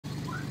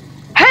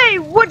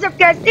What's up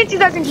guys, it's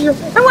 2002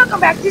 and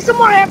welcome back to some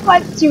more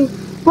Half-Life 2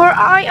 where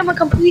I am a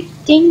complete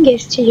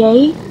dingus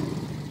today.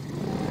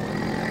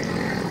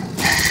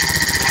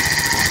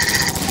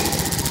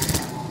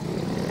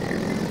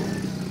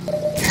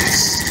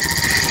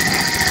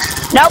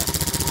 Nope.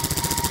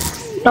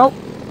 Nope.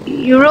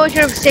 You really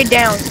should have stayed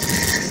down.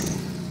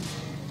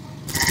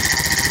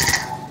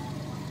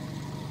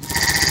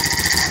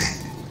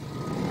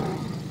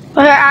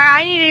 Okay,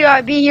 I need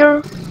to be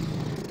here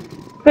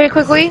very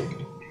quickly.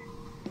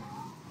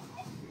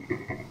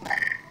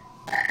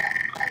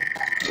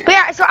 But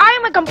yeah, so I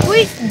am a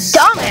complete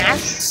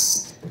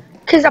dumbass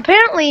because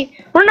apparently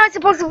we're not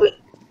supposed to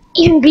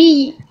even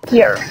be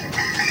here.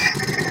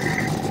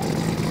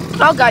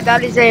 Oh god,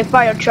 that is a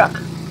fire truck.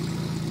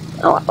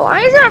 Oh,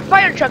 why is there a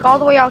fire truck all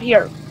the way out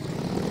here?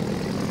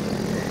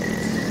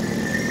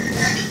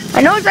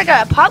 I know it's like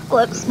an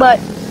apocalypse, but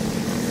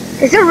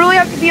does it really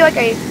have to be like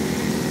a...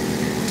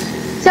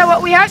 So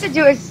what we have to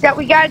do is that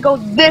we gotta go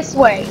this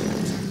way.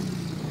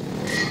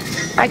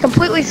 I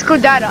completely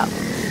screwed that up.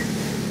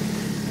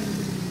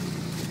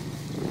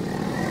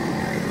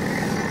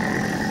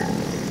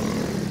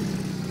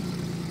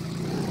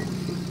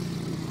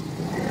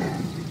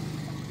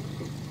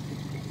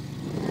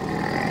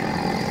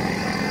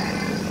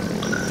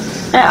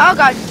 Oh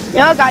god,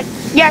 oh god.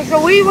 Yeah,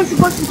 so we were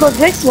supposed to go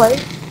this way.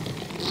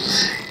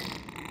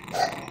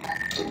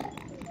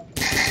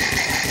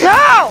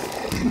 No!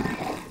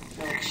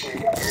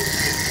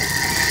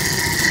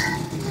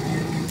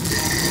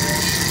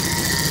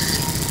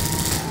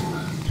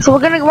 So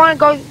we're gonna want to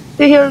go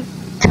through here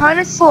kind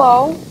of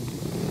slow.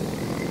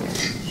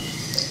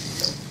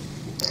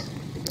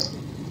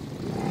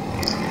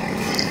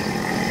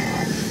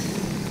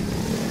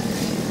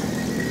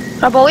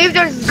 I believe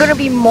there's gonna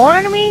be more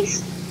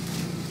enemies.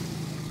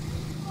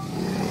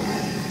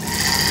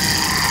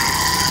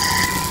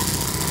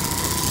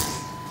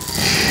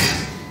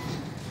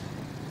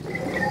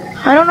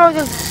 I don't know if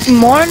there's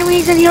more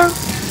enemies in here.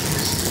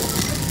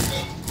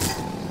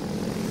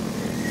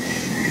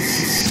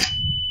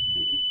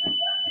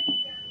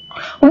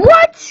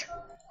 What?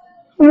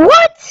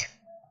 What?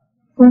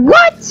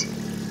 What?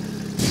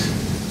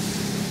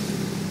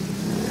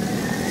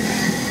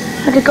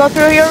 I had to go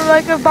through here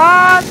like a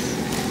boss.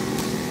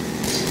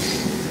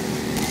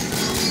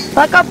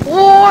 Like a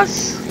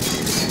boss.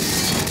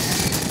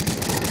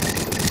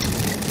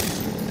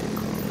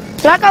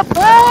 Like a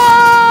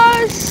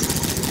boss.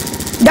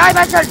 Die,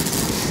 bastard!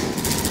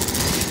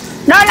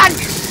 No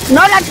lunch!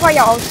 No lunch for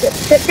you!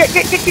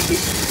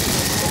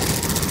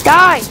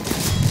 Die!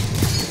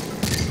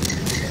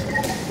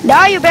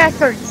 Die, you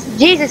bastards!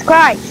 Jesus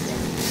Christ!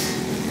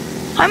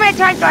 How many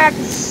times do I have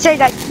to say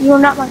that you're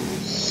not my...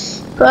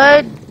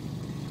 Good.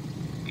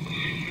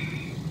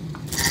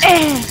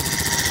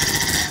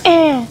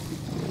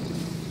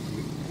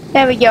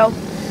 There we go.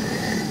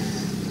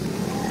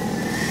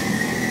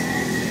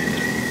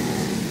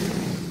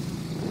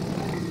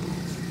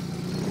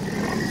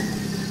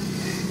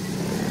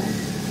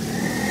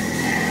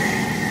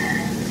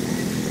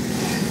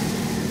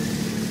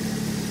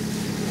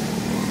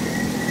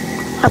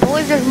 I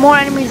believe there's more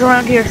enemies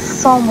around here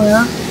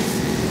somewhere.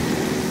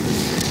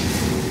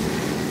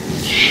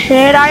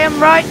 Shit, I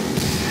am right.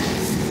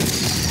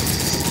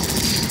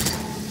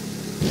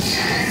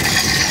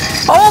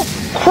 Oh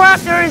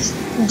crap, there is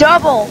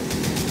double.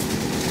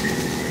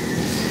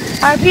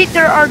 I repeat,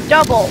 there are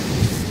double.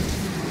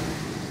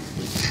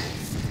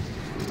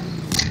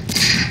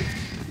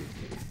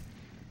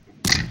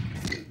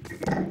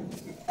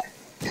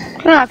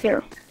 Get off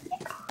here.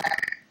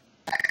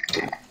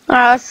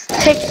 Alright, let's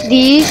take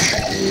these.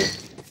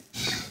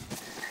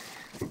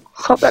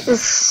 Hope that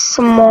there's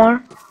some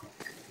more.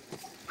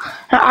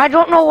 Now, I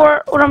don't know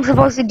what I'm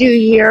supposed to do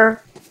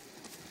here.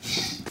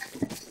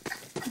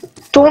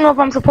 Don't know if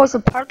I'm supposed to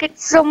park it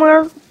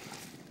somewhere.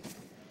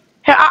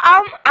 Here,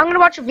 I'm gonna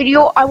watch a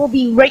video. I will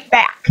be right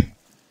back.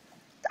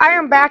 I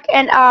am back,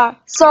 and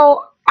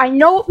so I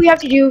know what we have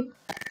to do.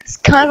 It's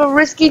kind of a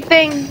risky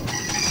thing,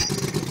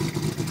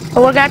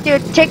 but we're gonna have to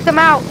take them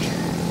out.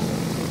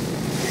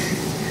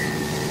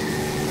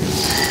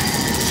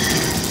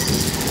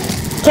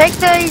 Take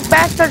these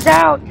bastards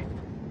out!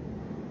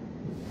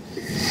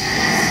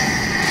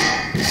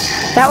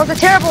 That was a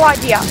terrible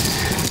idea.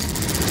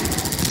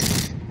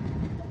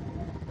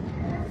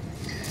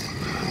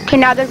 Okay,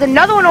 now there's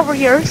another one over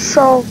here,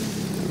 so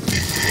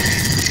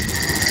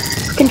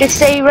we can just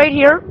stay right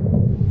here.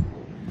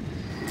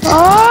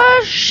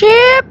 Oh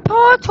shit,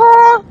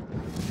 Potter!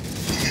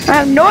 I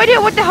have no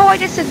idea what the hell I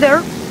just said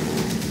there.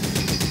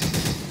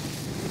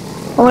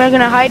 Well, we're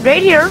gonna hide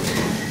right here.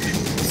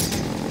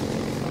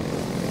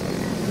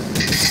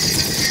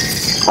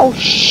 Oh,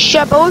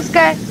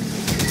 Shaboska.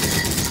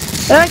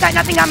 You ain't got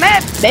nothing on me,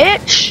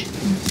 bitch.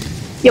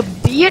 You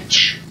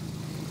bitch.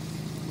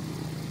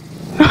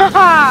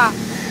 Haha.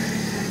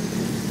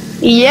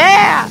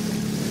 Yeah.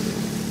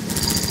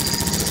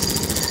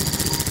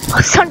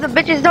 Sons of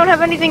bitches don't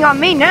have anything on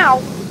me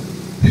now.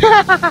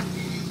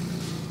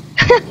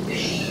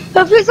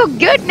 I feel so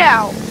good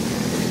now.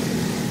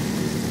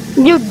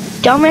 You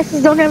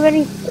dumbasses don't have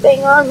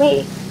anything on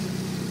me.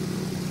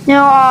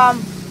 Now,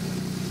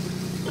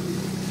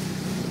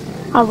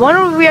 I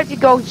wonder if we have to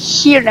go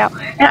here now.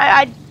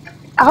 And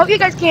I hope you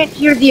guys can't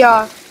hear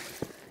the,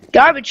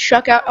 garbage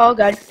truck out. Oh,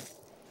 God.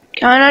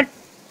 Kinda,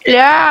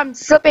 yeah, I'm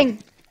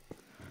slipping.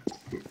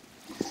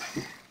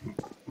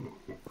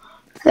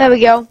 There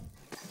we go.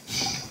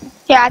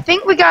 Yeah, I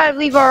think we gotta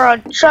leave our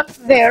truck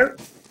there.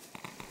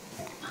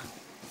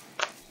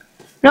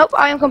 Nope,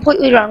 I am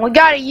completely wrong. We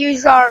gotta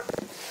use our...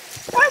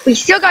 We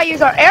still gotta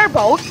use our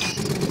airboat.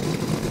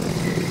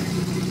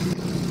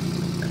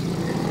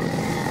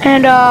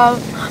 And,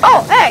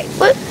 oh, hey!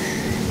 What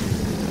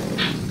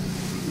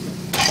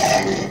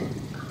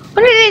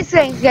did these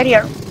things get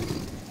here?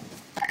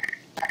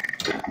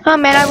 Oh,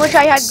 man, I wish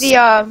I had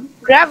the,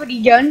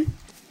 gravity gun.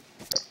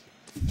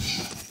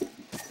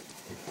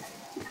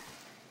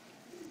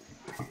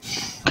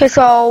 Okay,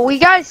 so we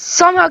gotta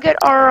somehow get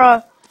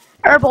our,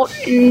 airboat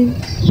in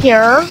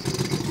here.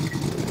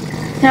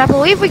 And I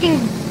believe we can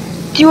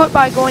do it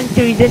by going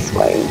through this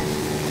way.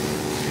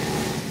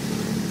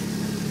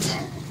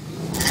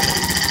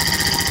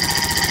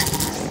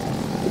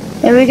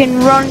 And we can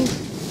run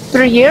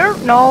through here?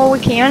 No, we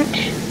can't.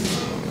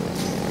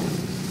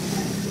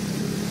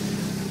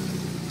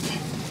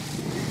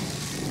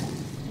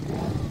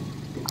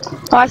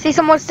 Oh, I see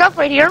some more stuff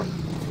right here.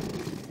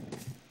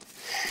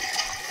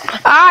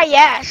 Ah,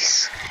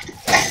 yes.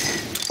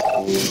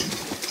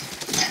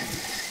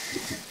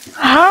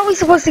 How are we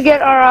supposed to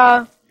get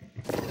our,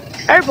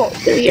 airboat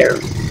through here?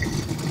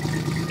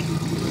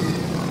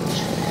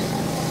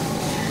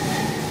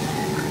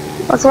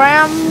 Let's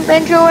ram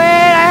into it.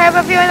 I have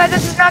a feeling that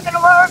this is not gonna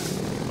work.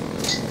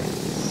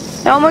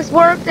 It almost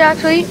worked,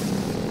 actually.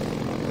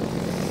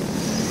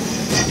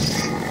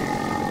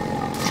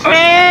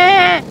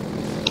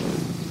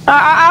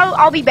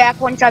 I'll be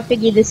back once I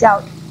figure this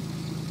out.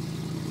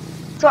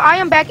 So I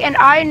am back and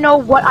I know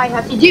what I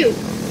have to do.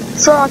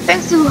 So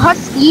thanks to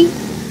Husky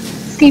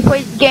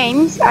plays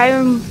games, I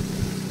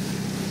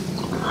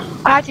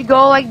have to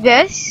go like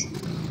this.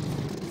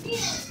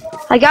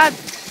 I got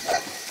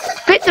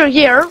fit through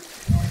here.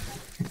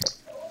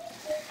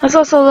 Let's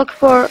also look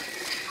for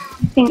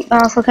anything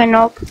else. Okay,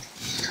 nope.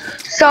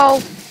 So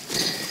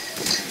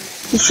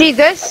you see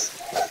this?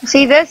 You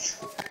see this?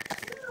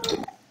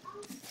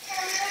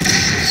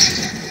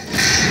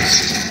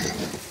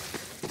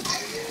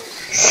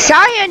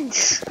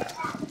 Science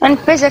and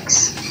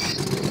physics.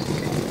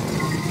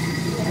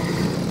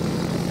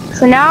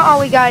 So now all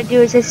we gotta do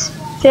is just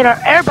fit our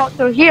airboat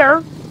through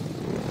here.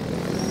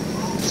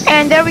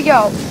 And there we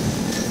go.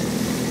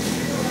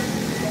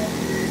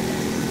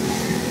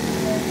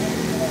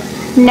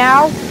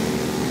 Now,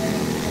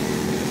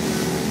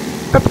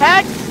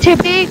 prepare to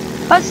be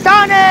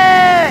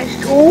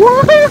astonished!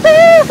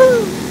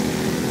 Woohoo!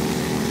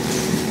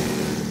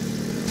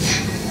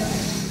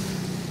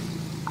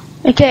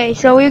 Okay,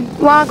 so we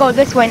wanna go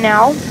this way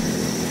now.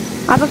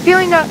 I have a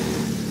feeling that...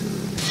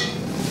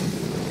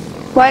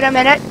 Wait a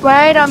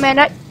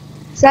minute.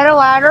 Is that a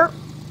ladder?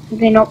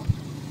 Okay, nope.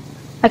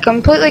 I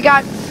completely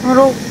got a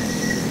little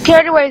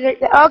carried away there.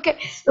 Okay,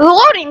 the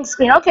loading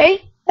screen.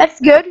 Okay,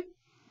 that's good.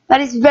 That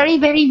is very,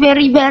 very,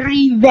 very,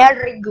 very,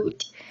 very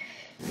good.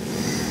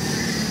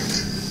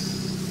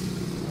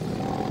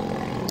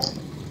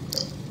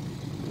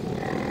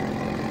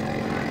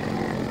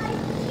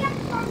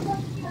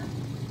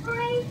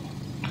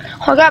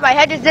 Oh god, my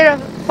head just did a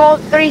full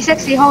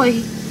 360.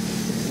 Holy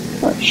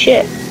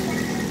shit.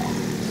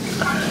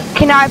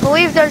 Okay, now I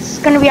believe there's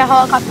gonna be a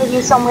helicopter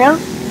here somewhere.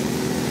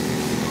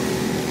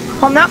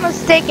 If I'm not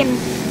mistaken.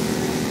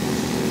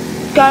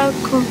 Gotta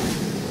go.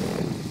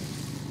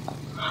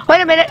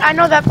 Wait a minute, I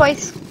know that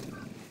place.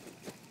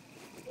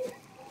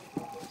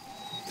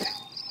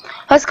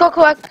 Let's go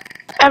collect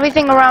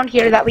everything around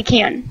here that we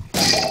can.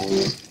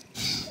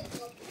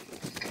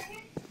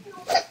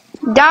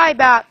 Die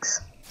box.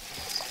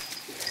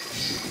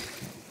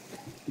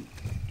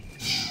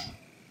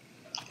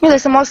 Yeah,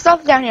 there's some more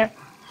stuff down here.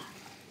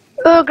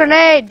 Ooh,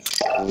 grenades!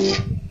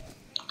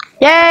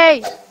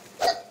 Yay!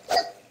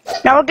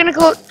 Now we're gonna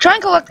go try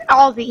and collect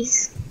all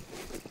these.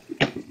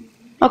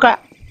 Okay.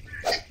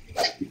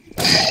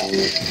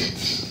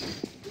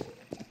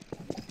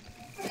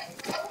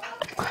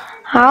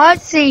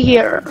 Let's see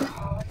here.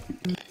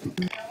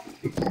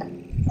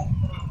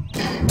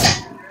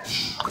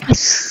 I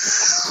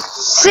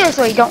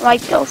seriously don't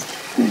like those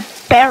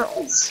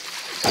barrels.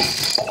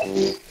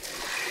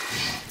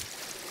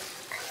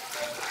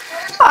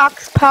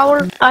 Ox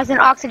power, as in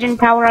oxygen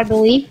power, I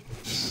believe.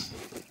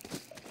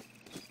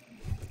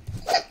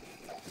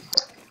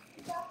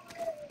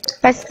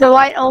 That's the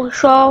light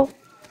also.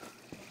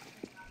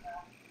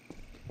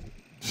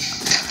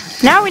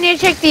 Now we need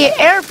to take the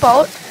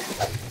airboat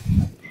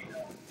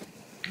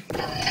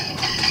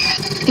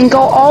and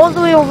go all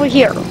the way over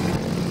here.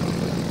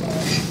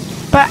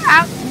 But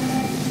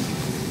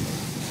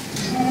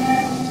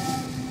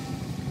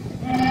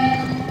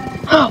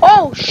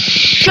oh,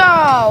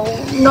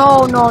 show!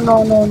 No.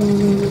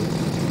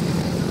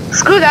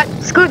 Screw that.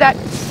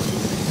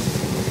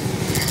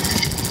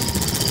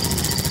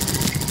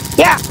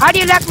 Yeah, how do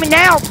you like me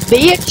now,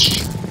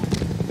 bitch?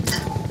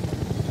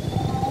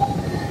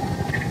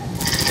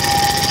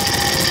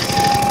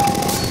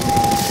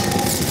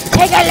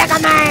 Take it like a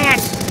man!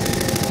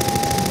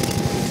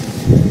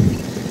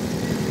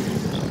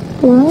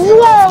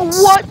 Whoa,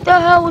 what the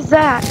hell was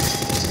that?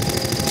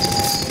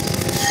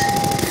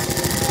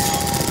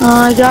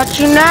 I got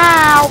you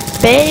now,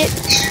 bitch!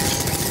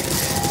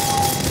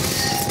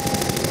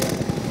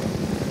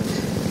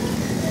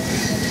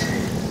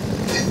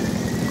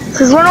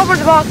 Just run over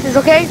the boxes,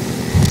 okay?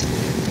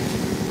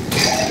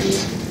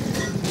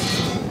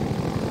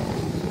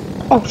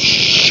 Oh,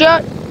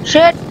 shit,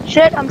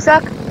 I'm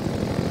stuck.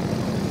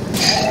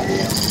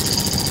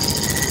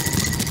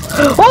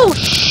 Oh,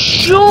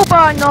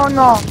 Shuba,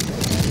 no.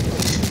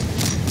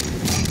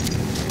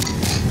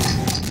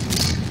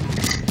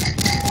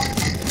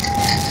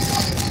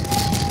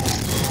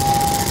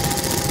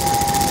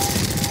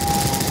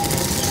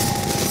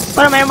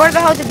 Wait a minute, where the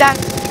hell did that?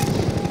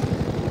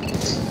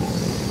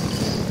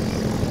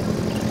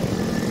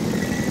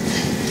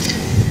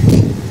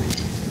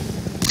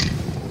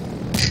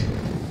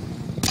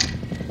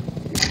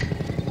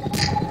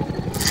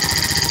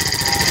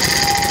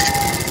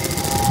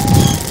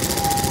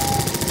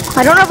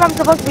 I don't know if I'm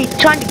supposed to be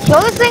trying to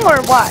kill this thing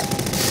or what.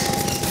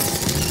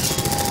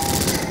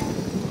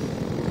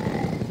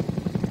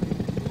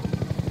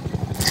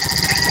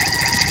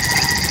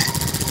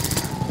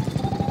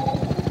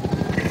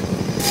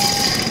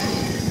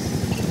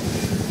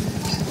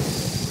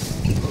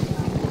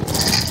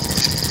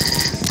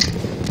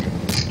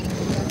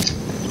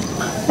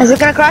 Is it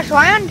gonna crash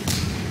land?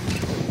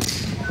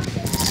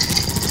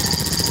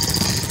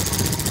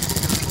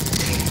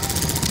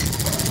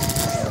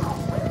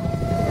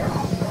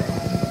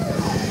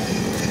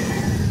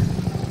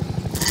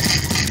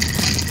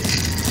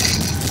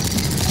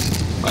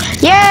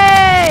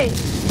 Yay!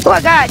 Oh,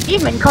 I got a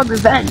demon called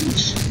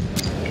Revenge.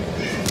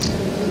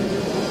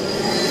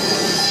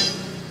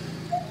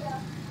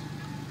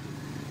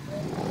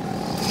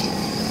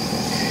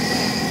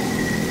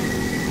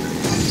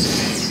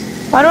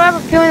 Why do I have a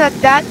feeling that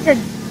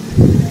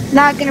that's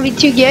not gonna be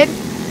too good?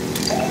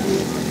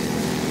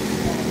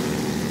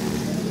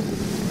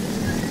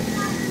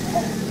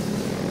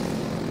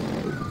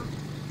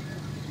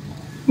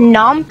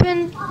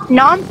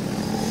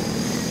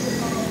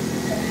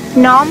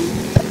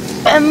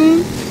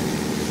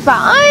 M5?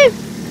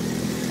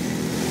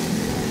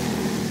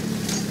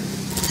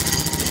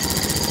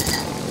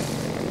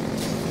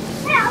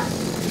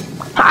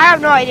 I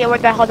have no idea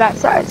what the hell that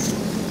says.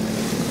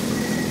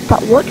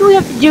 But what do we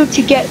have to do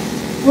to get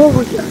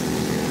over here?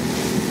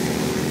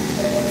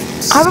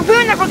 I have a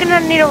feeling that we're gonna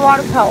need a lot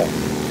of help.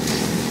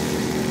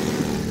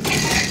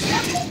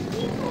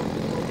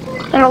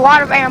 And a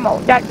lot of ammo,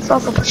 that's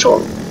also for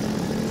sure.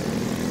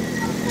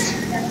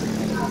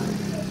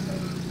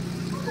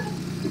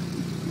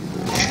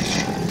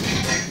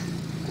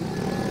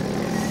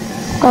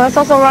 Well, let's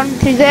also run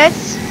to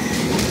this.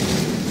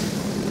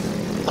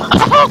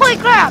 Holy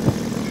crap!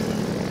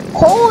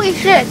 Holy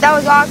shit, that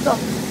was awesome.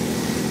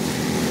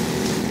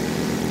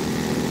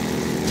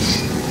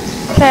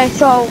 Okay,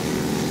 so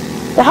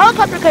the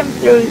helicopter came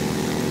through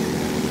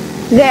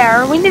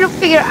there. We need to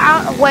figure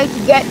out a way to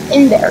get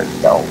in there,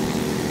 so.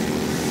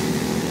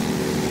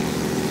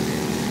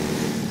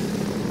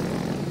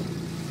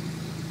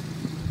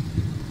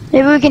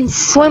 Maybe we can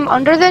swim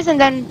under this and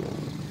then.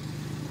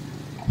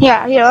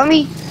 Yeah, here, let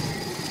me.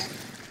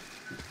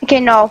 Okay,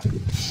 no.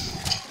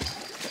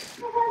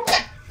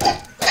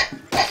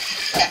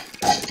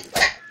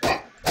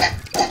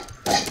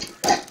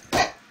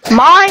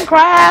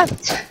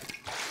 Minecraft!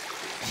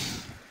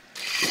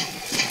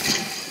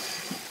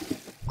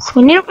 So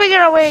we need to figure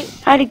out a way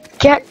how to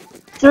get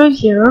through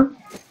here.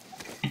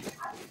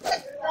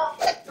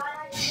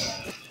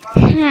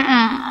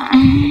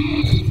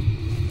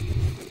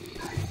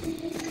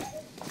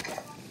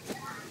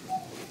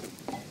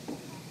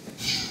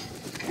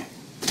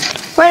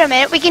 Wait a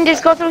minute, we can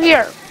just go through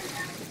here.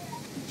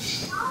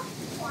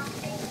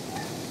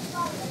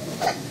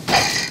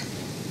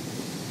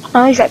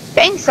 At least I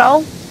think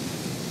so.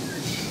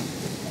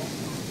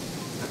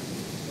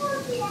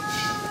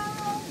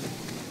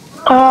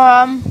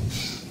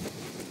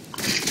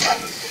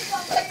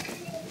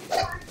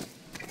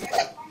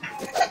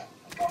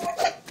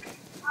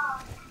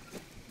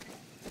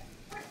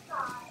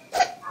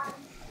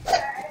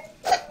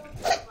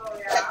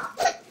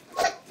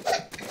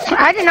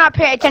 I did not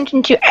pay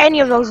attention to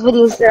any of those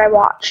videos that I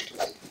watched.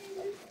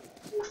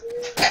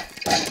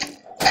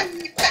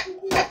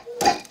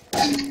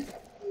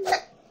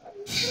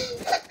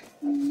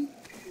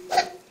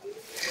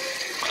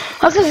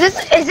 Also,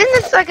 isn't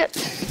this like a...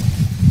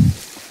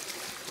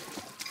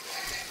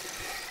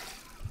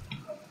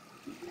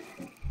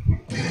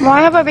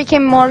 Why have I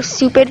become more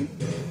stupid?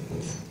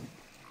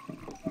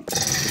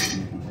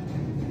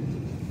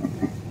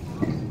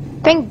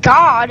 Thank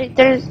God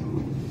there's...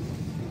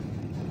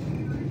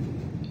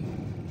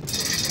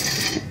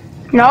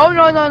 No.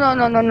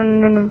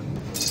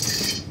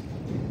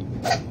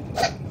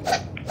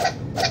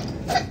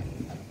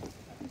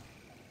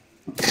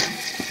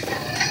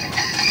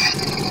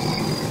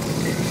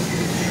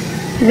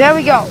 There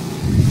we go.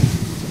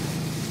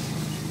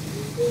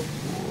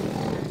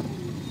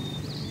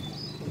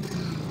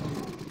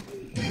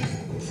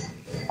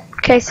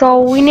 Okay,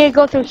 so we need to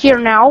go through here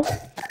now.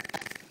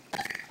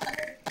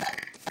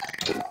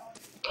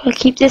 Okay,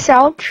 keep this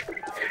out.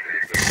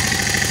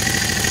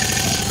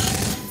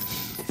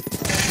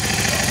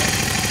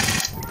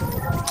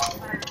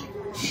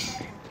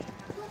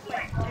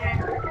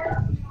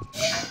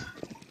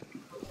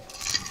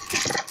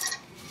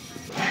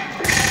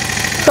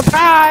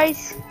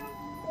 Surprise!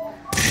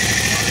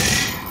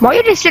 Why are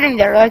you just sitting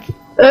there like,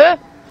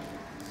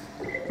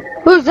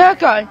 who's that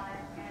guy?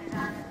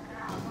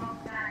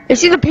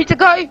 Is he the pizza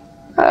guy?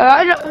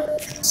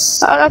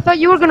 I thought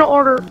you were gonna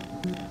order.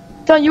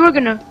 I thought you were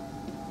gonna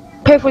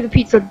pay for the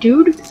pizza,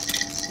 dude.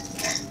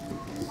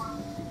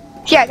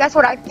 Yeah, that's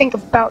what I think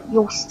about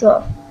your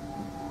stuff.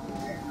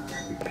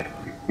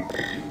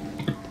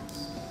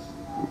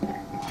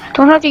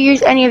 Don't have to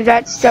use any of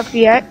that stuff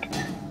yet.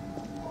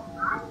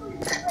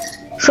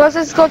 So let's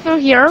just go through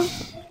here.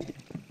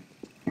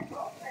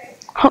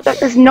 Hope that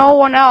there's no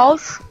one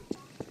else.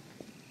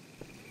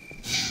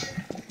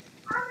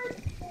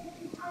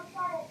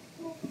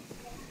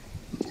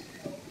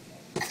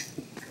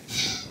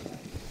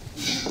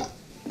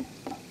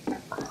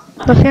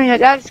 I have a feeling that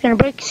that's gonna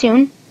break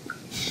soon.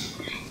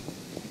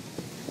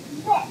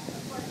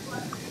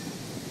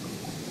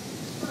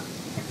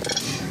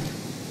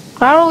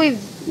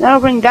 That'll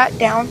bring that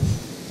down.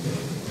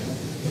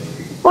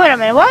 Wait a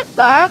minute, what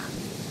the heck?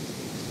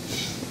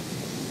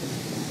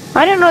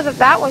 I didn't know that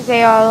that was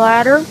a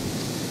ladder.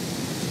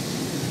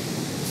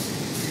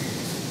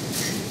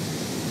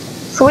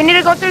 So we need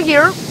to go through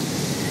here.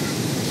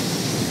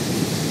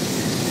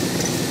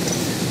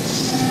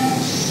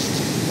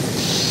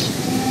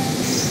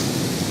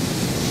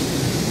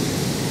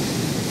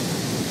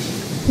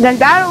 Then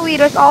that'll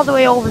lead us all the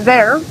way over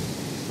there.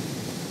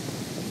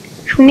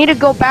 So we need to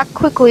go back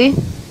quickly.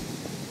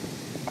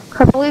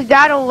 I believe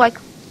that'll like...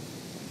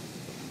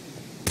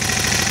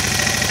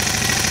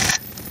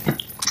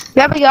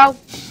 There we go.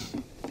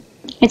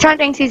 It's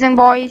hunting season,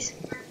 boys.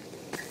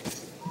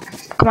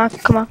 Come on,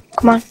 come on,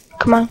 come on,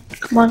 come on,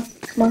 come on,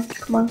 come on,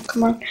 come on,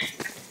 come on.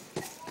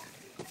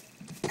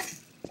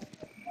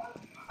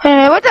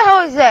 Hey, what the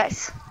hell is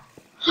this?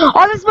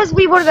 Oh, this must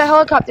be where the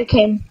helicopter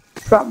came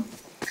from.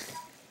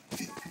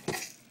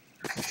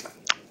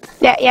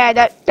 Yeah,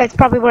 that's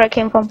probably where it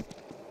came from.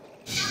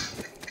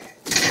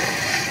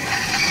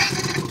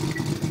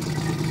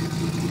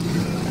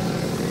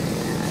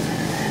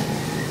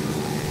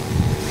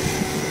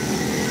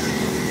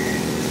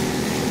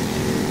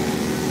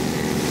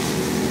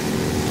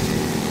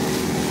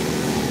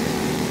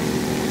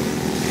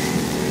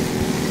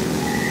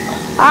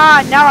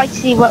 Ah, now I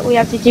see what we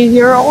have to do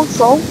here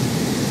also.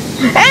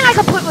 And I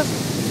completely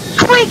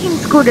freaking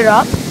screwed it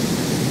up.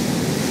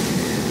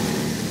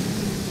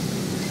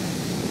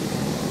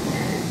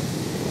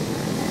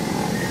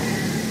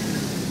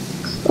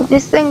 If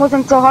this thing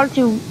wasn't so hard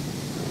to,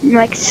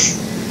 like...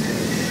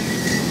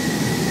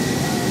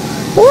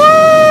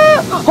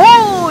 Whoa!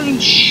 Holy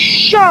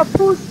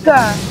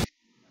shapuska!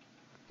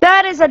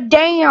 That is a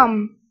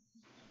dam!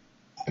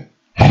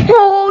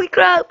 Holy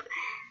crap!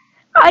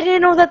 I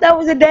didn't know that that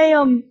was a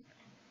dam.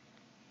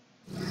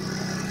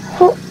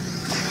 Oh.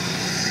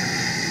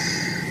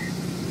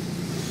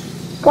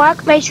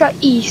 Black Mesa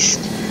East.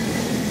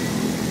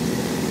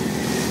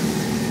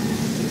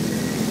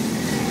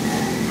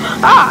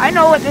 Ah, I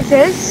know what this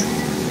is.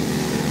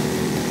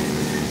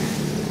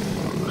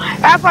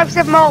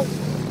 F570.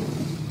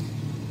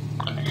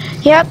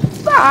 Yep,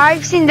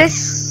 I've seen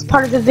this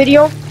part of the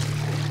video.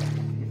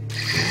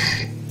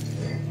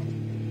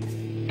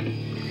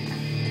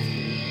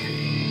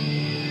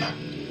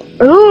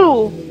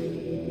 Ooh.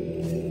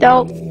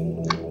 Dope.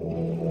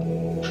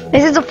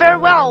 This is a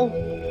farewell.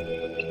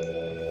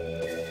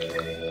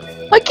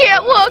 I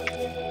can't look.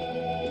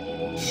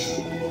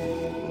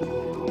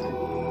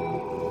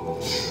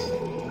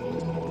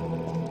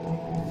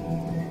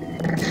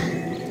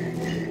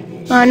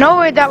 I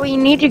know that we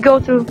need to go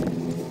through.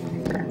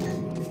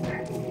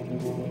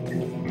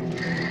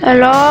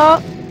 Hello?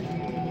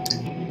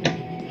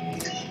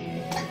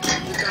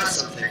 You got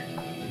something.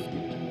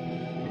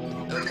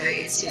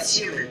 Okay, it's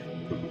human.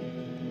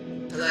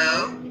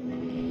 Hello?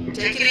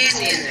 Take it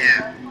easy in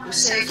there. You're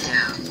safe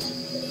now.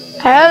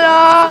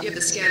 Hello? Give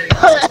the scanner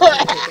process,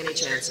 don't take any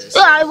chances.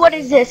 What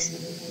is this?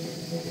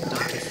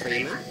 Dr.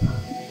 Freeman?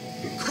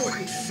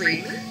 Gordon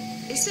Freeman?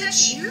 Is that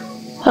you?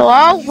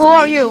 Hello? Who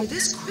are you?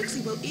 This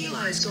quickly, well,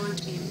 Eli is going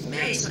to be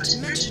amazed, not to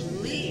mention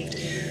relieved.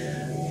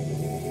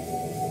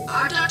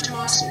 I'm Dr.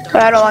 Mossman. Dr.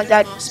 I don't like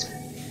that.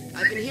 Mossman.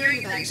 I've been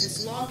hearing about you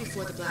since long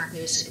before the Black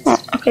Mesa Oh,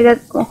 incident. okay,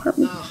 that won't hurt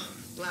me. Oh,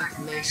 Black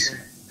Mesa.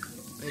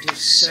 I do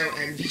so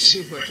envy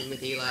you working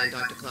with Eli and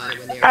Dr. Clyde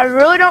when they are... I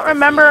really don't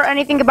remember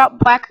anything about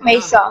Black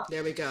Mesa. Oh,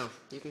 there we go.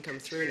 You can come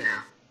through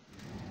now.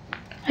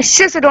 I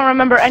seriously don't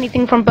remember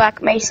anything from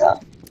Black Mesa.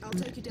 I'll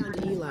take you down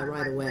to Eli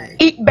right away.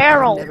 Eat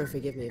barrel. You'll never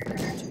forgive me if I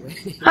catch you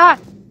waiting. Ah,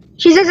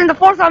 she's using the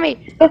force on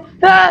me.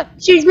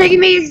 She's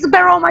making me use the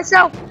barrel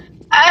myself.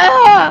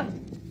 Ah!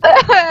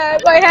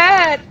 My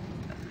head.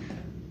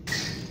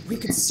 We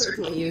could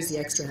certainly use the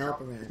extra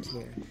help around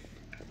here.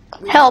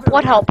 We've Help? covered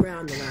What a lot of help?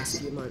 ground the last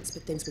few months,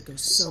 but things would go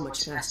so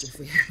much faster if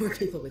we had more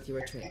people with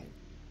your training.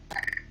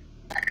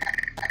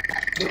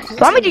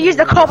 Want me to use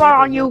the crowbar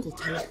on you?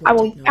 I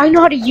will. I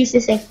know how to use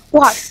this thing.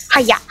 What?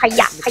 Hiya,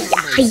 hiya,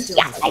 hiya,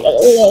 hiya,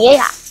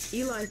 hiya.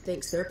 Eli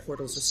thinks their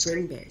portals are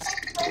string-based,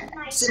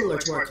 similar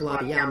to our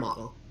Kalabia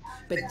model,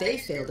 but they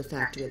fail to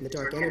factor in the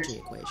dark energy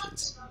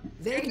equations.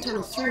 They can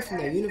tunnel through from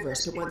their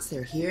universe, but once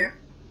they're here,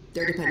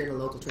 they're dependent on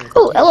local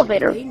transportation. Ooh,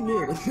 elevator. They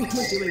knew what we were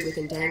doing with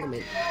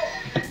entanglement.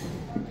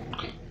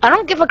 I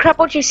don't give a crap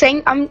what you're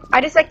saying.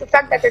 I just like the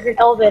fact that there's an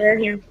elevator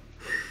here.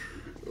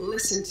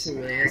 Listen to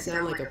me, I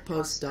sound like a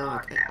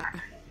postdoc.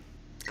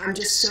 I'm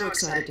just so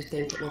excited to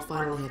think that we'll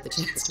finally have the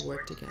chance to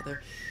work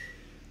together.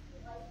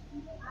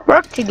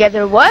 Work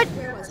together? What?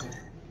 Where was I?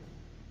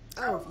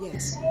 Oh,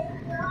 yes.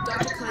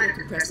 Dr. Kleiner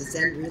compressed the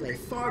Zen relay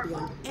far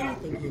beyond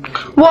anything he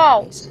imagined.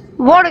 Whoa!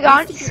 Water He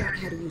guns. figured out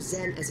how to use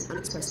Zen as an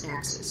unexpressed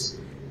axis.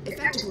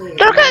 Effectively,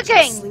 They're a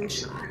cooking!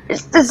 slingshot.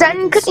 It's the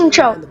Zen cooking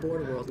show. The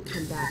border world and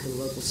come back in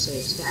local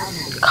space without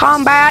having to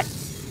Combat.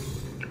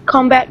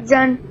 Combat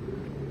Zen.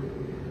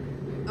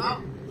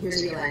 Oh,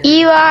 here's Eli.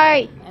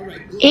 Eli.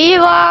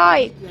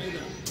 Eli.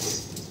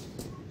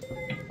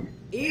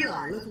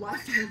 Eli, look what I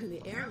found in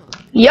the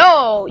airlock.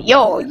 Yo,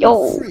 yo,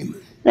 yo.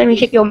 Let me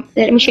shake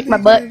my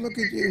butt. Look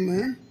at you,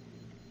 man.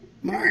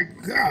 My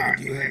God,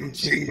 you haven't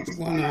changed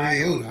one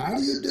iota. How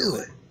do you do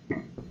it?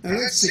 Now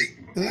let's see.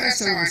 The last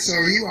time I saw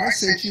you, I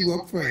sent you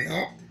up for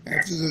help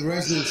after the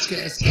resonance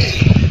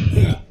cascade.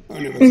 Yeah, I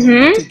never thought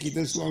it'd take you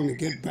this long to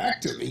get back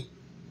to me.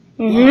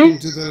 Welcome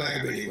to the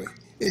lab anyway.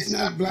 It's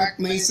not Black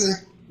Mesa,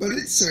 but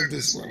it served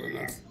us well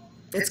enough.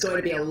 It's going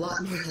to be a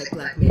lot more like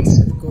Black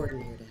Mesa with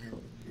Gordon here to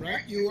help.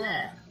 Right you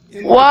are.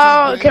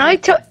 Wow, can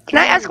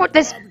I ask what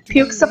this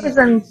puke stuff is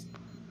in?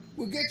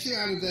 We'll get you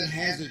out of that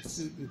hazard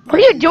suit and What are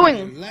you doing?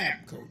 put you in your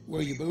lab coat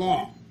where you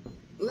belong.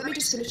 Let me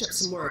just finish up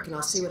some work and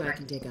I'll see what I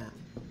can dig up.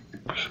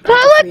 But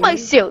I like my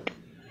suit.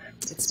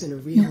 It's been a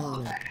real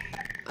honor.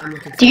 I'm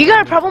looking Do you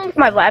got a problem with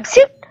my lab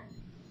suit?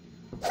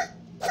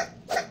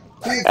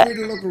 Feel free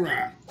to look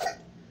around.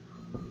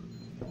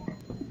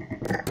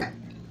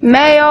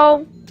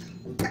 Mayo.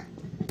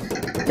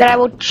 That I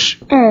will.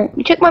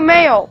 You took my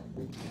mayo.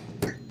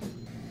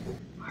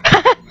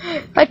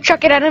 I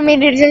chuck it at him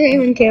and he doesn't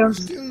even care. I'm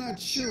still not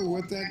sure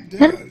what that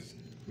does.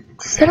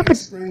 Is that a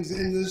Alex brings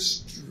in the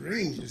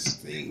strangest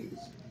things.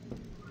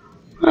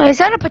 Is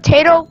that a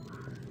potato?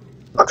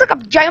 Looks like a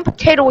giant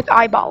potato with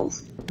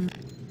eyeballs.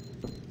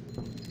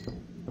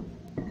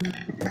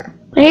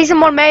 I need some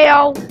more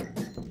mayo.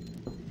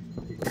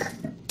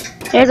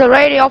 Here's a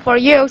radio for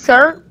you,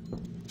 sir.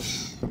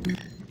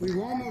 We've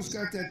almost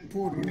got that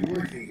portal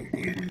working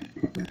again,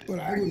 but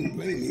I wouldn't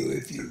blame you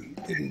if you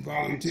didn't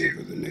volunteer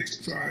for the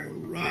next trial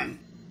run.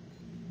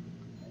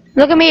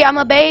 Look at me, I'm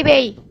a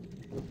baby.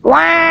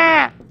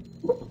 Wah!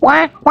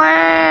 Wah,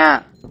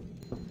 wah!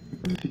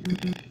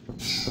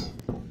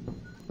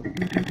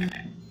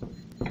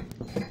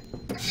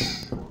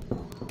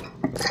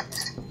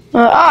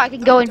 I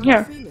can go in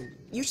here. Freeman,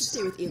 you should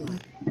stay with Eli.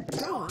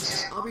 Go on,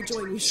 I'll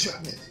rejoin you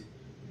shortly.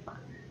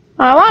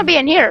 I want to be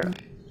in here.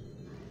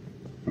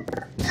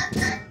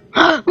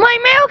 My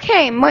mail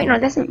came! Wait, no,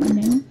 that's not my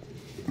mail.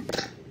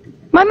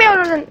 My mail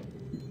doesn't...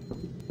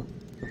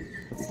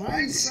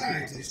 Fine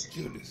scientist,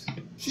 Judas.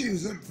 She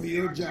was up for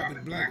your job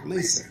at Black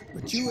Mesa,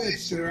 but you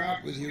edged her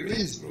out with your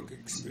Innsbruck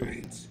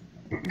experience.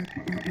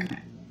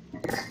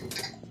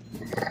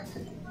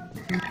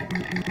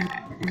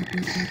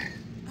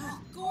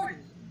 Oh, Gordon.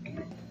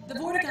 The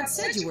Vortigaunt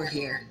said you were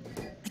here.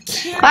 I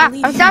can't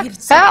believe I'm you stuck. made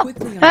it so Help!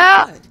 quickly on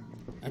Help! foot.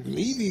 I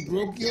believe he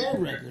broke your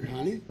record,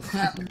 honey.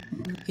 Well,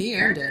 he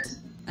earned it.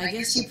 I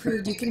guess you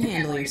proved you can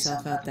handle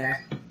yourself out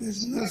there.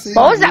 There's nothing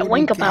What was that Gordon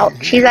wink can't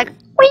about? She's like,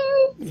 handle,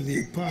 wing! with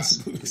the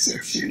possible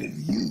exception of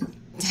you.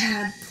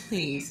 Dad,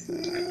 please.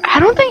 I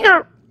don't think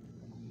they're...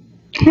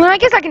 Well, I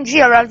guess I can see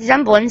a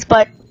resemblance,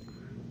 but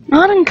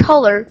not in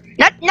color.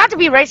 Not to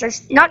be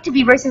racist. Not to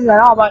be racist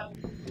at all, but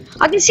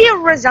I can see a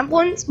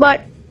resemblance,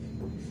 but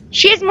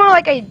she's more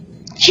like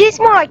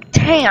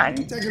tan.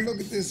 Take a look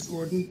at this,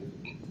 Gordon.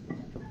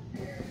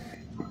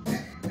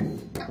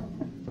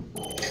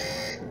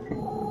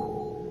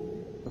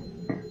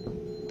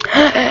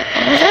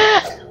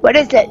 What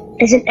is it?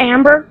 Is it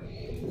amber?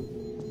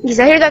 Because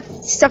I hear that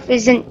stuff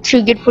isn't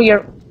too good for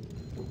your...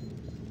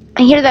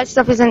 I hear that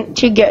stuff isn't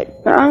too good.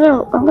 I'm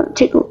gonna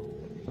take a look.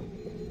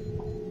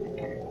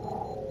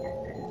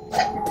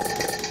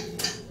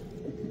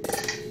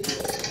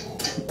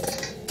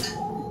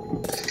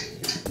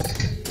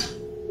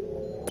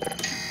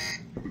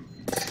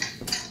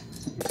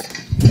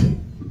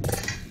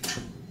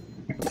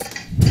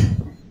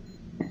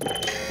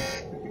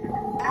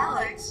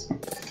 Alex!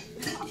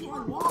 I thought you were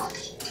on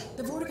watch.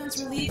 The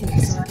Vortigaunts were leaving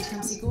me so I could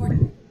come see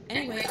Gordon.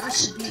 Anyway, I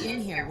should be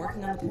in here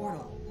working on the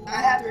portal.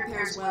 I have the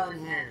repairs well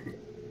in hand.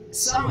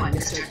 Someone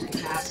misjudged the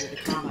capacity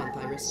of the combine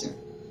thyristor.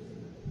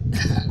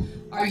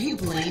 Are you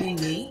blaming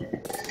me?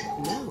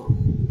 No.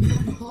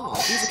 Oh, it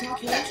was a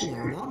calculation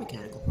error, not a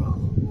mechanical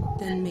problem.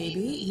 Then maybe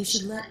you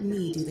should let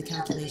me do the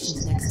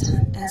calculations next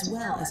time, as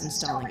well as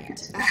installing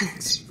it.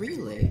 Alex,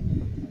 really?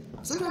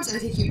 Sometimes I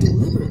think you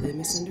deliberately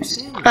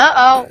misunderstand me.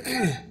 Uh-oh.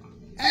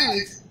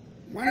 Alex,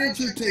 why don't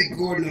you take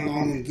Gordon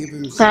along and give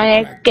him some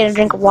I get a practice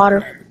drink with of the water.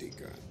 gravity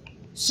gun?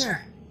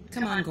 Sure.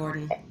 Come on,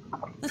 Gordon.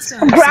 Let's go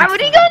have some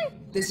Gravity fun. gun?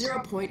 The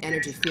zero-point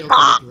energy field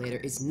Ah.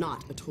 manipulator is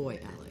not a toy,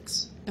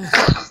 Alex.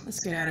 Let's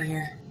get out of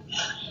here.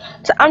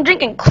 So I'm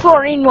drinking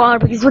chlorine water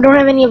because we don't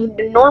have any of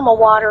the normal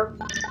water.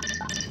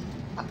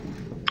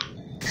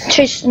 It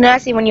tastes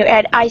nasty when you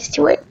add ice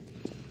to it.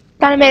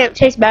 Kinda made it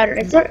taste better,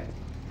 is it?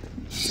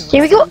 So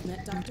Here we go. you've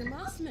met Dr.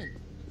 Mossman.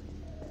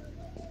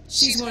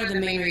 She's one of the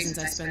main reasons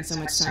I spend so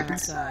much time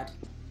outside.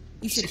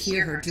 You should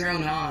hear her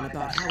drone on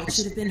about how it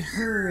should have been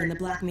her in the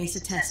Black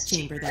Mesa test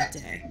chamber that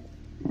day.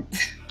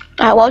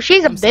 Well,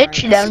 she's a I'm sorry,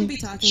 bitch I then. shouldn't be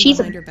talking She's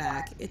behind a her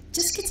back. It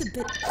just gets a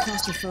bit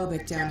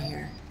claustrophobic down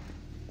here.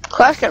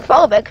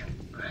 claustrophobic.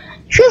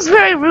 She's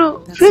very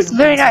rude. That's She's no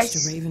very passage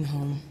nice. to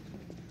Ravenholm.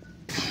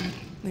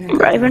 We don't go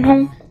there Ravenholm?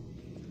 anymore.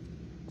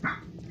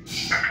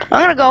 I'm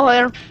gonna go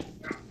here.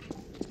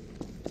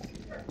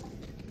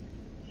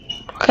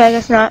 Okay, I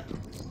guess not.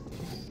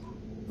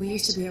 We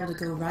used to be able to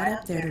go right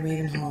up there to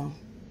Ravenholm.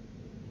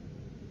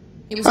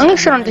 It was I'm like gonna a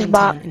sit on this mining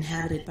box. town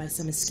inhabited by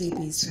some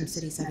escapees from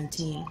City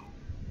 17.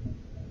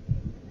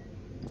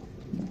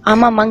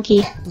 I'm a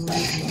monkey. Believe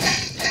me,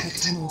 that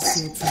tunnel is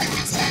sealed from the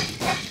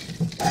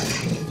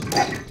inside.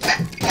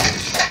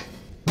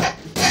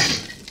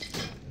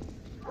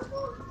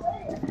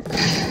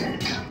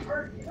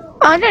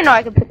 I didn't know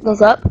I could pick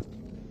those up.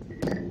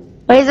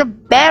 There's a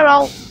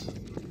barrel.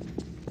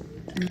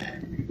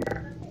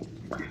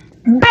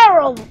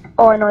 Barrel!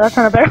 Oh, no, that's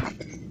not a barrel.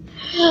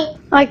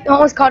 I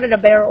almost called it a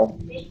barrel.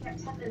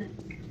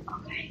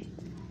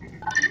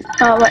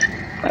 What?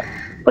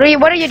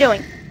 What are you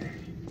doing?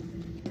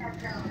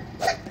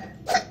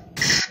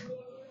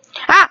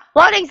 Ah!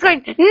 Loading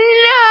screen! No!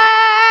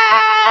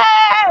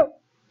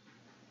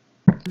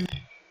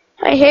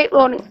 I hate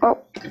loading. Oh.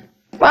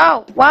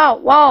 Wow, wow,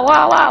 wow,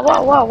 wow, wow,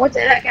 wow, wow. What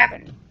the heck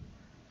happened?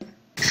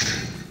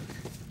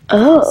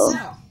 Oh. So,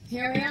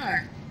 here we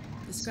are.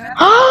 The scrap.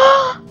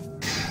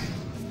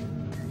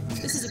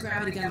 This is a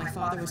gravity gun my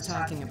father was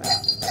talking about.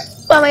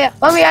 Let me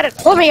at it.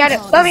 Let me at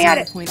it. Let me at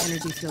it. Point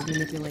energy field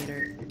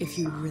manipulator, if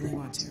you really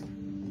want to.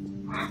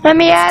 Let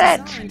me at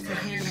It's it. designed for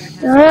handling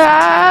hazardous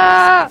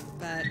Ah!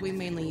 materials, but we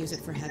mainly use it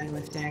for heavy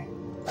lifting.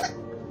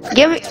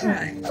 Give me.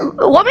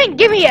 Woman,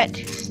 give me it.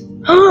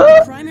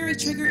 The primary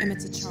trigger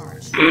emits a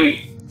charge.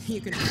 You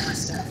can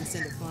press stuff and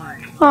send it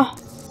flying. Oh.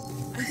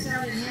 I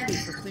found it handy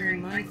for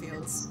clearing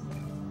minefields.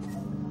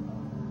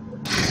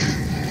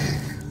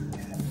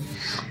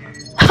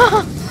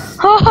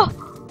 Oh.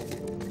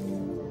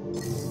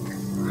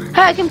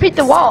 Hey, I can beat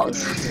the walls.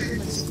 Secondary trigger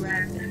lets you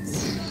grab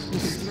things. You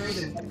can throw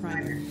them with the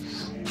primary.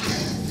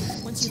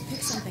 Once you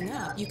pick something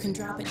up, you can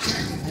drop it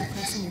gently by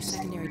pressing your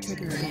secondary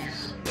trigger again.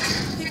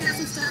 Pick up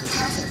some stuff and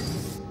toss it.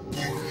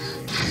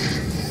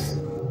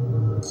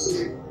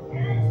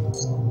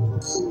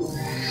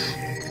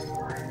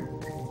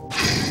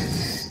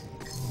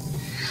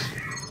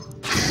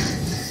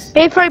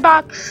 Big free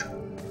box. You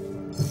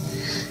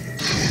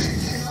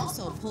can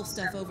also pull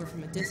stuff over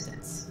from a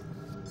distance.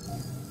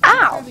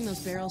 Ow. Grabbing those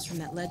barrels from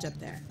that ledge up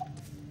there.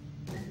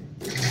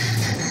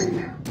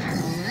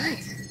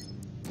 Alright.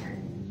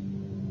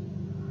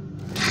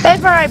 Big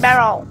free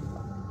barrel.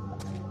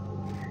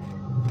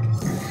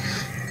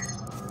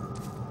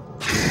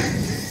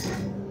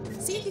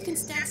 See if you can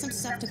stack some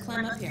stuff to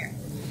climb up here.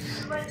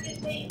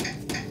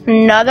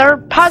 Another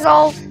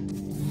puzzle.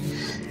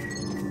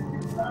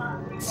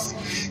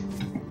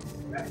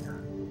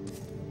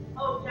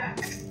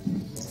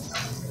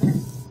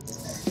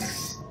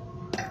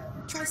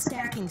 Try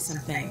stacking some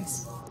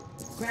things.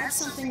 Grab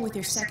something with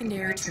your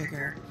secondary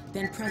trigger,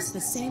 then press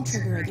the same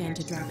trigger again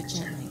to drop it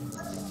gently.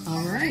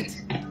 Alright.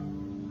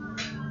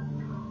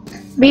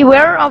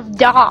 Beware of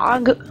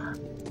dog.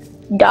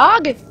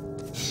 Dog?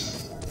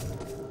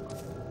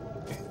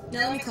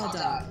 Now let me call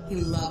Dog. He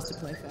loves to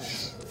play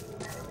fetch.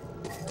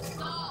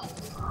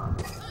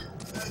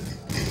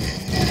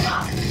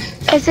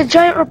 It's a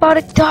giant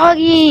robotic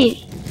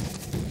doggy.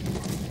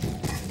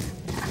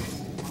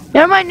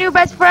 You're my new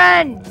best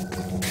friend.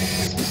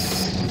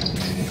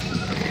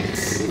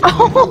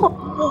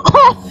 Oh.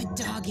 Good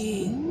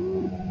doggy.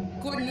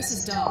 Gordon, this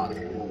is Dog.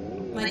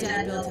 My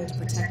dad built him to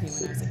protect me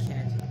when I was a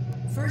kid.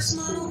 First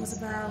model was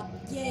about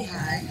yay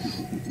high.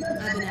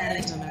 I've been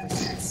adding to him ever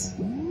since.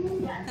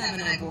 Have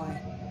an eye, boy.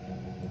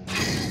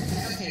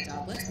 Okay,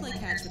 Dog, let's play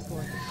catch with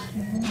Gordon.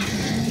 You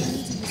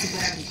need to use a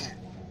gravity gun.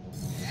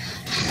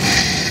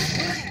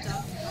 Go ahead,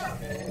 Dog.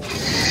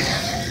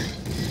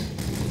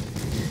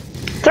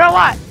 Throw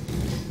what?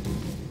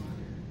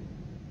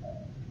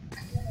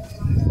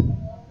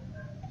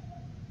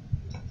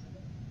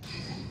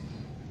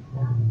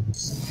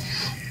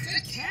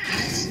 Good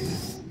catch.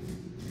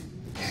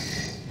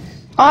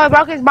 Oh, I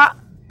broke his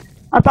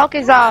I broke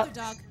his Other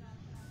dog.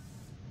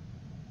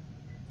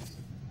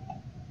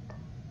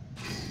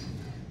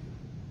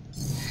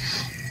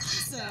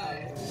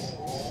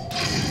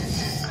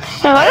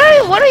 Hey,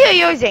 what are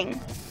you using?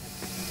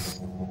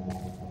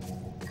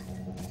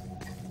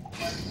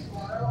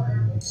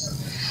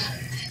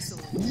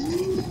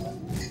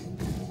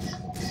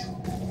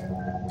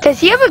 Does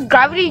he have a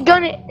gravity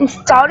gun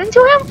installed into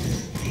him?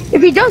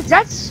 If he does,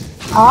 that's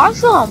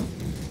awesome.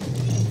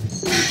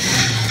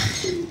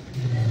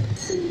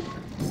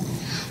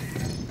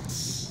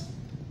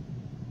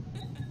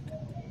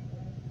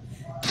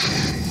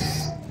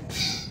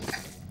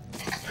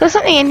 There's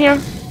something in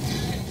here.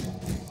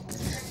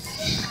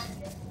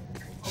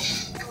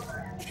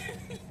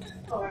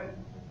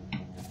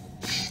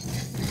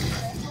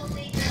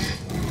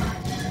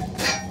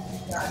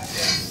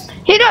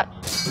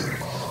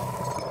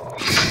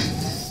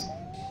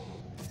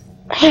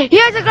 He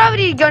has a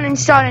gravity gun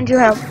installed into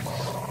him.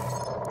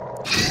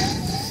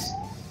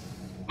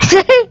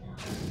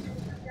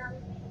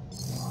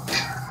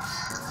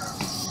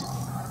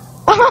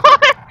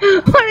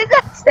 What is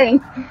that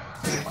thing?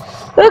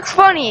 Looks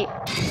funny.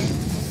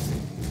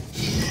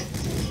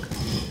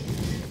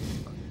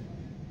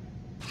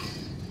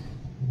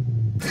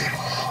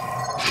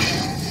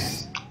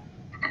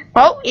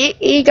 Oh,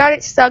 he got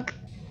it stuck.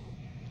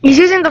 He's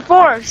using the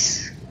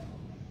force.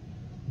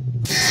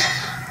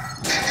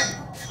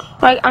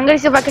 Like, I'm gonna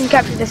see if I can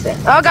capture this thing.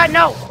 Oh god,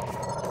 no!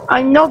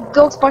 I'm no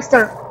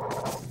Ghostbuster.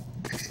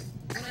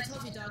 When I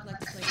told you dog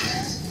liked to play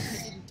games,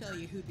 I didn't tell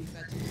you who'd be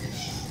fed to the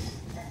fish.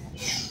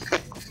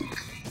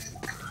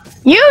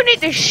 You need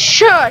to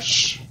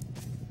shush!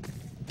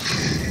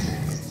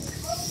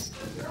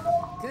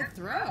 Good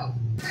throw.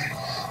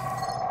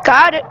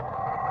 Got it.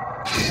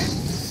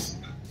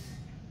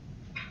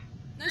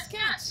 Nice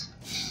catch.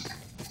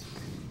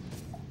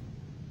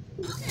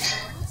 Okay, well,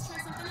 let's try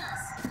something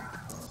else.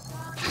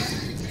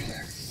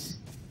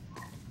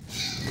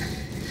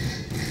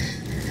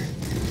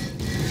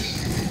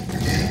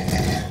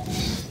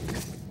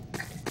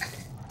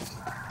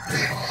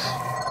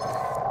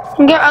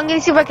 I'm gonna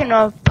see if I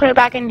can put it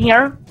back in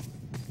here.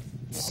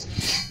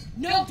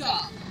 No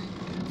dog.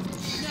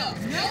 No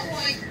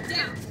boy.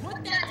 Down.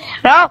 Put that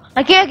down. No,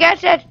 I can't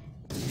get it.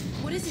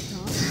 What is it,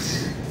 dog? Oh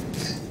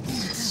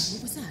my god,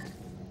 what was that?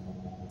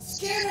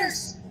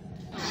 Scanners!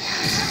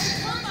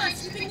 Combine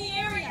sweeping the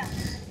area.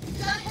 You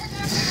gotta head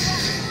back to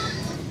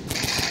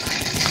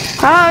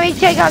the Let me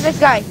take out this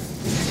guy.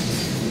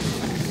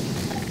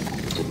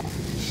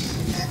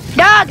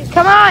 Dog,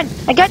 come on!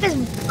 I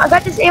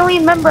got this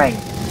alien membrane.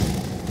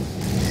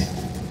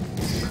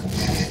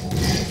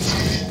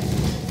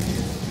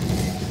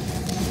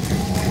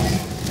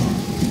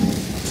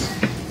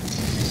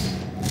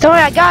 Don't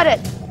worry, I got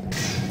it.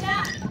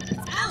 Dad,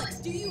 Alex,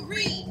 do you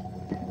read?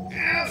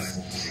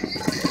 Alex!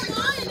 Come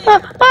on in there.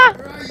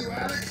 Where are you,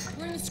 Alex?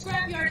 We're in the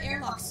scrapyard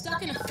airlock,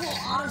 stuck in a full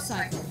auto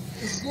cycle.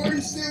 Is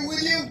Gordon still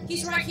with you?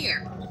 He's right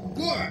here.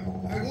 Good.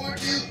 I want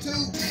you to...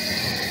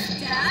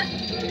 Dad?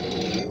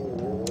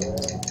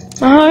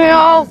 Oh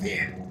no!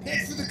 Here.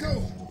 Head for the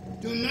cove.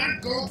 Do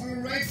not go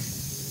through right...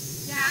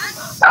 Dad?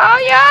 Oh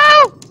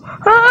no!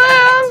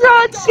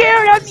 I'm so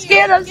scared. I'm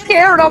scared. I'm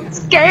scared. I'm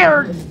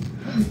scared.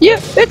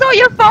 It's all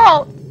your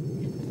fault.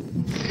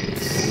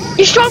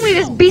 You showed me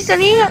this beast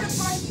and he... Get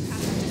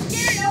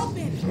it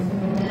open.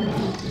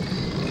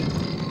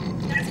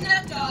 That's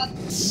enough, dog.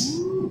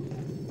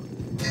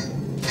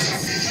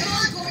 Come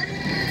on, Gordon.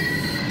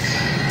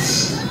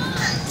 Come on.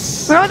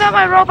 What about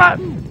my robot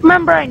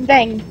membrane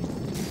thing?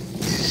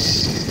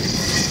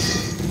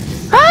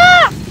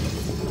 Ah!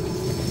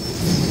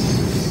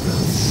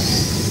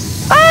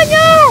 Oh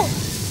no!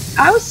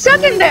 I was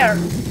stuck in there.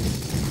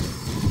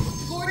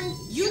 Gordon,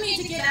 you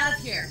need to get out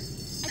of here.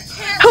 I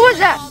can't. Who was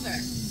that?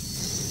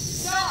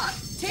 Dog,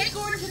 take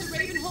Gordon to the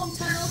Ravenholm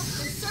tunnel,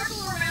 then circle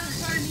around and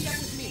try to meet up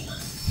with me.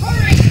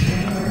 Hurry!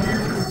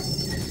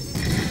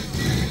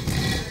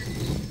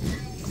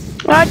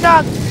 Alright,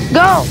 dog.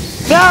 Go!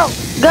 Go!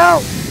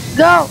 Go!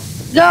 Go!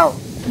 Go!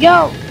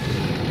 Go!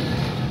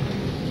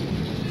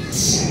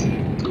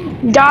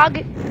 Dog,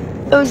 it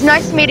was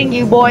nice meeting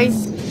you, boy.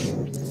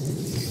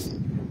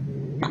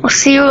 I'll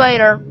see you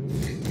later.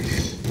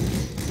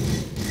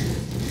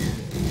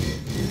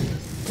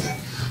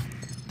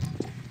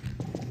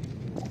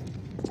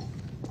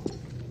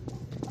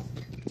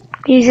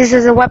 Use this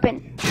as a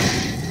weapon.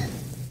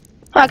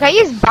 Oh, can I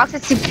use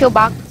boxes to kill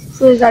boxes?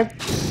 So it's like...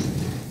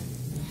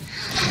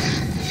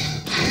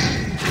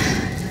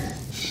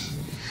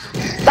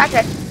 That's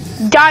it.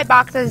 Die,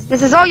 boxes.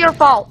 This is all your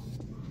fault.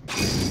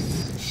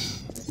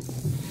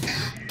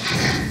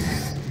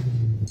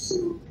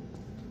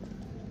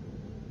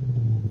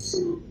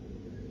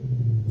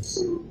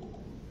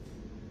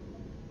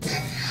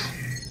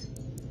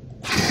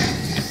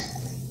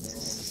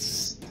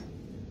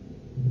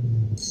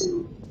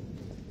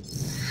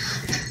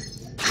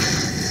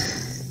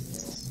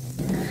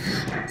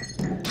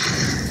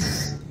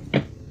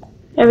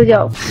 There we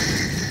go.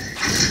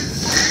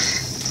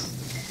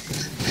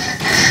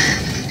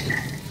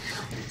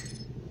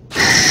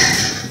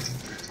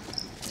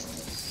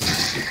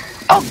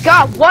 Oh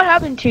god, what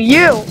happened to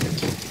you?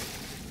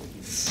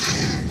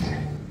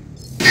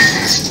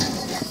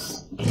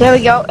 There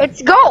we go.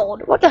 It's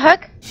gold. What the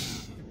heck?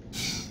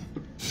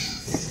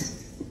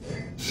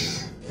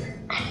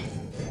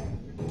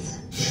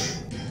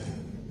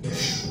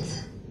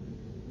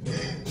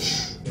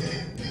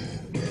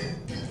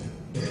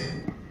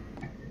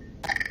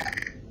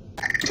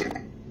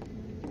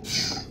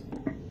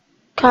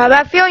 Got a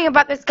bad feeling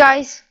about this,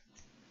 guys.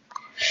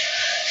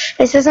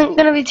 This isn't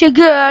gonna be too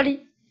good.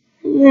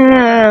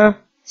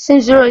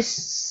 Since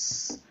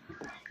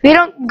we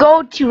don't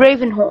go to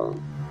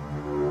Ravenholm.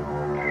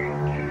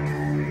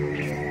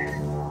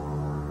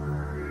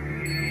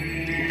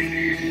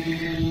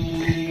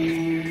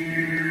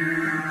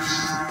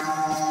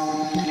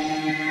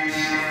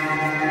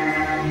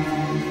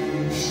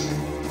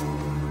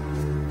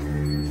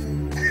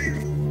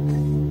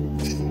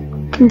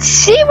 Can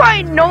see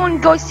why no one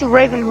goes to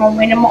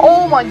Ravenholm and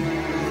oh my,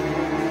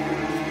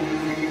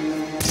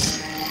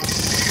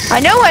 I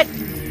know it.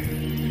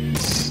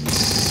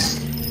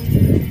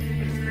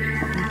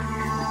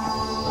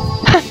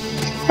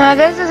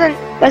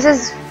 This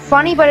is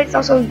funny, but it's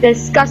also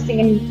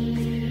disgusting and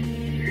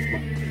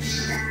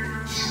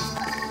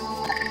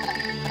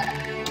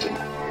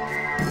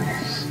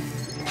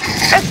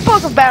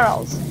explosive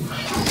barrels.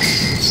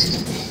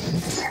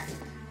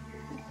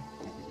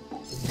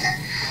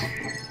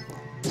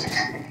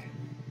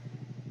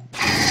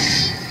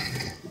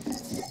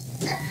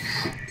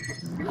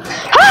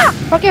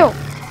 Fuck you!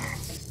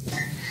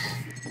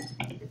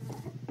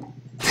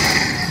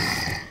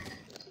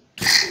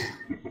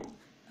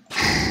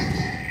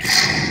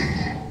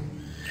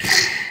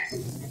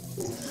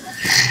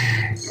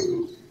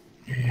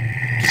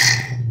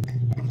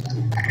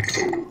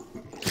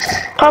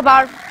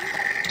 Crowbar.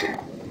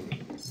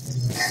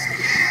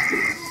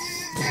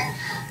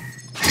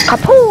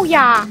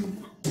 Kapooya!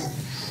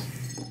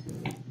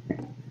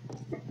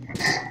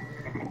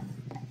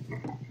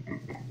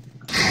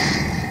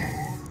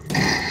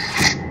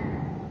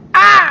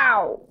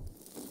 Ow!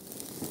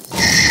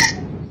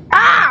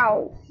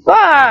 Ow!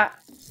 What?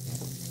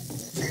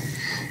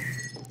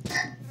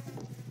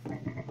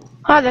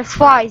 Oh, there's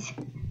flies.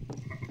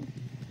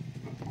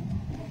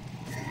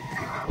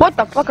 What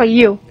the fuck are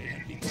you?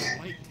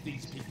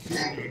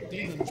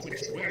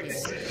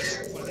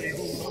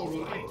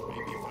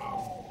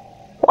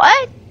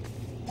 What?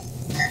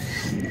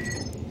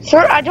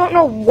 Sir, I don't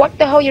know what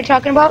the hell you're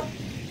talking about.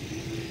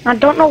 I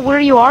don't know where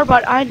you are,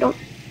 but I don't...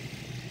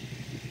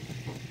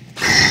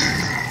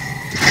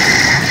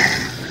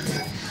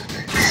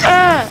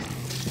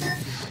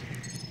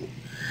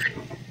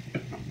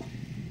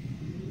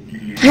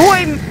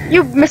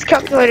 You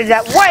miscalculated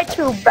that way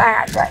too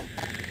bad. Right?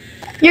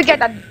 You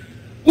get an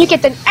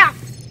F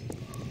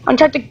on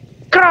trying to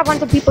grab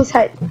onto people's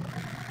head.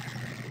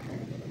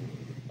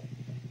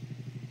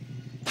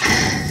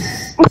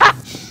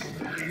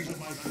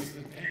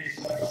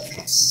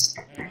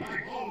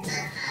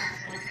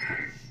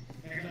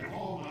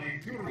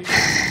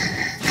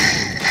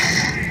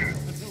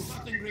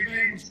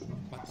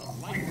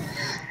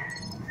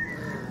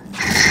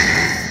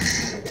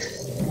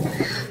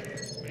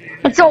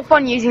 It's so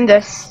fun using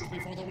this.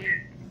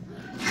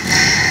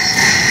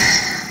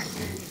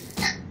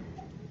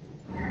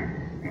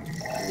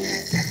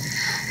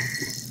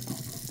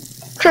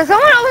 Can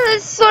someone open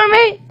this for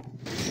me?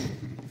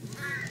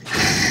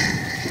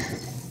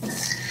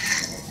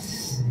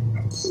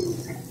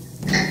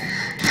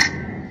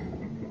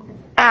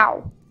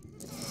 Ow.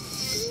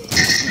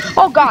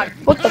 Oh god,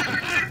 what the?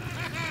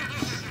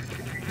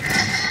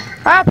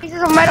 Ah,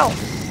 pieces of metal.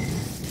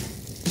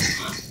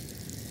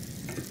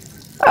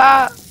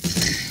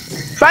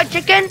 Fried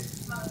chicken?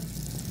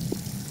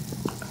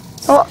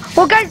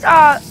 Well guys,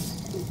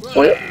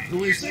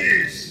 Who is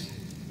this?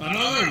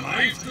 Another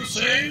life to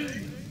save?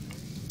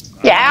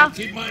 Yeah. I'll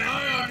keep my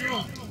eye on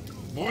you.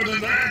 More than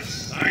that,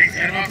 I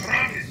cannot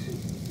promise.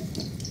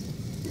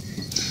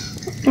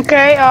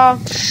 Okay,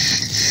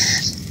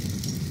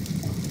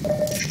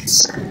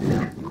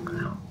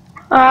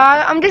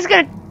 I'm just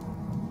gonna...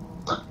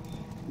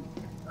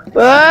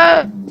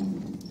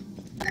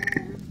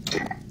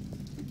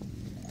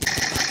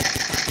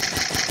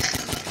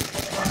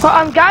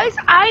 Guys,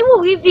 I will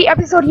leave the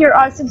episode here.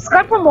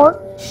 Subscribe for more.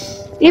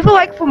 Leave a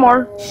like for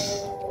more.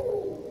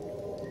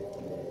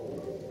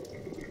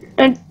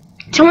 And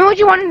tell me what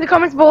you want in the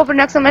comments below for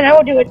next time, and I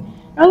will do it.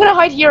 I'm gonna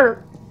hide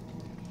here.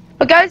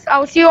 But guys, I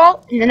will see you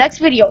all in the next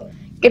video.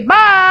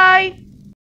 Goodbye!